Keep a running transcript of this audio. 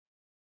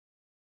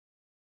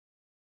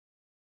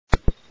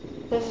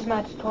This is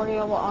my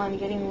tutorial on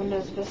getting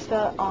Windows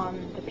Vista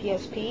on the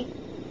PSP.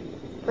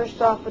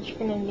 First off, what you're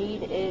going to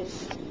need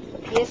is a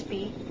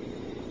PSP,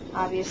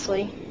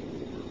 obviously.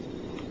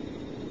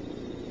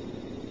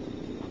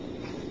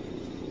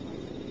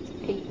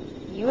 A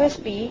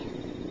USB,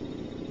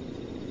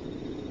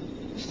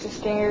 just a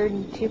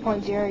standard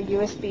 2.0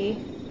 USB,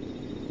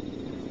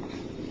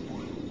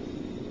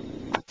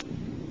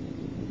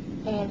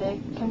 and a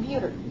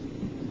computer.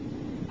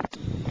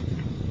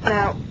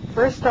 Now,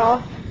 first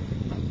off,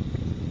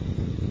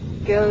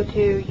 go to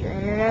your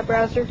internet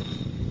browser.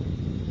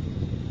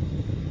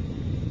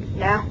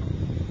 Now,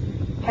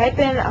 type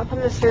in up in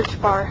the search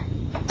bar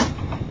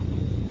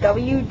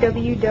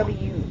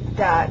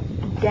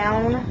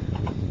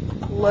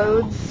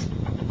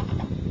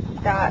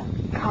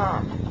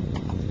www.downloads.com.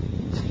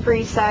 It's a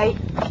free site.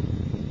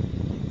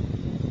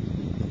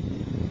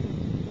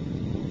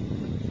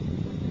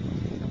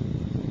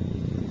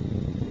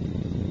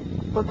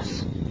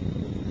 Whoops.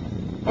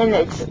 And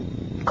it's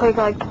click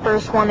like the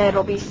first one,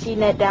 it'll be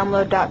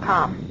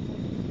cnetdownload.com.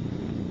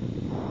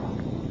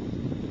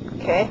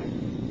 Okay.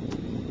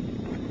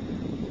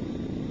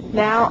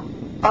 Now,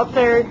 up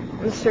there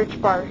in the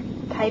search bar,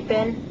 type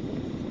in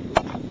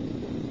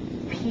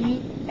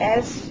PSPWXP.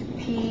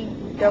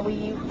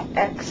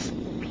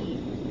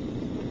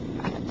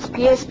 It's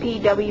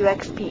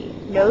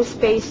PSPWXP. No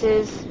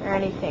spaces or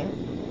anything.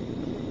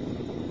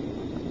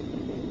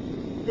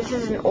 This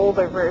is an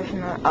older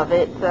version of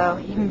it, so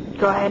you can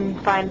go ahead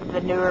and find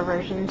the newer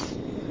versions.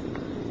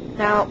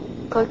 Now,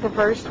 click the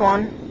first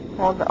one,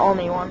 well, the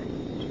only one.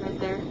 It's right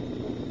there.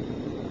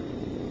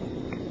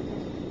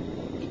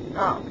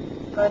 Go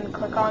ahead and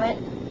click on it.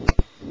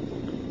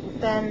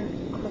 Then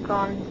click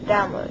on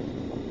download.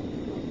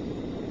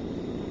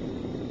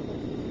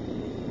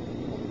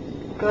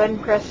 Go ahead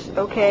and press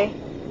OK.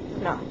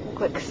 No,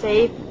 click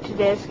save to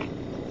disk.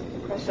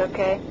 Press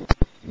OK.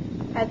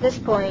 At this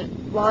point,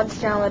 while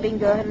it's downloading,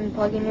 go ahead and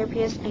plug in your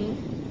PSP.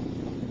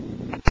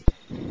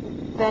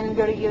 Then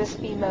go to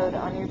USB mode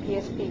on your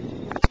PSP.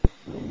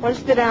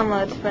 Once the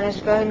download's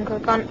finished, go ahead and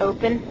click on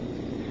open.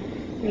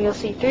 And you'll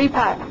see three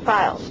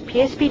files: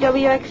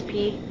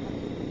 PSPWXP,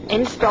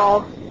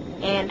 install,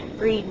 and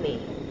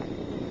readme.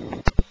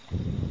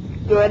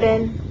 Go ahead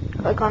and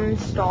click on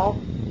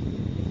install.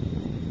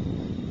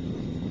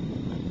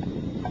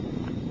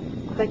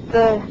 Click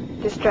the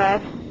disk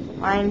drive,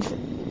 lines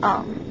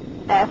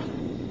F,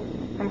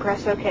 and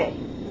press OK.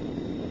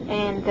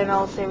 And then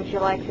I'll say would you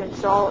like to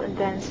install, and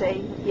then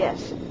say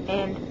yes.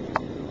 And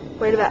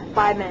wait about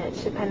 5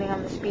 minutes, depending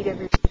on the speed of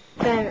your.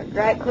 Then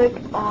right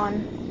click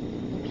on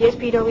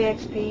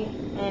PSPWXP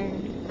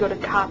and go to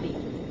copy.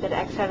 Then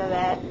X out of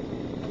that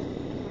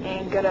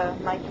and go to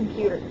my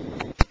computer.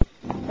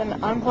 Then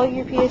unplug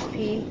your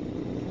PSP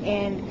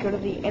and go to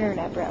the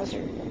internet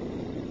browser.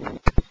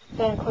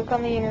 Then click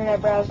on the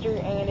internet browser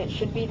and it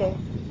should be there.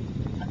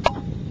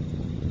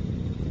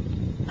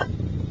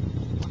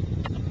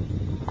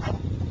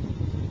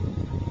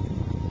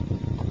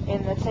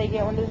 And that's how you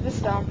get Windows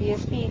Vista on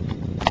PSP.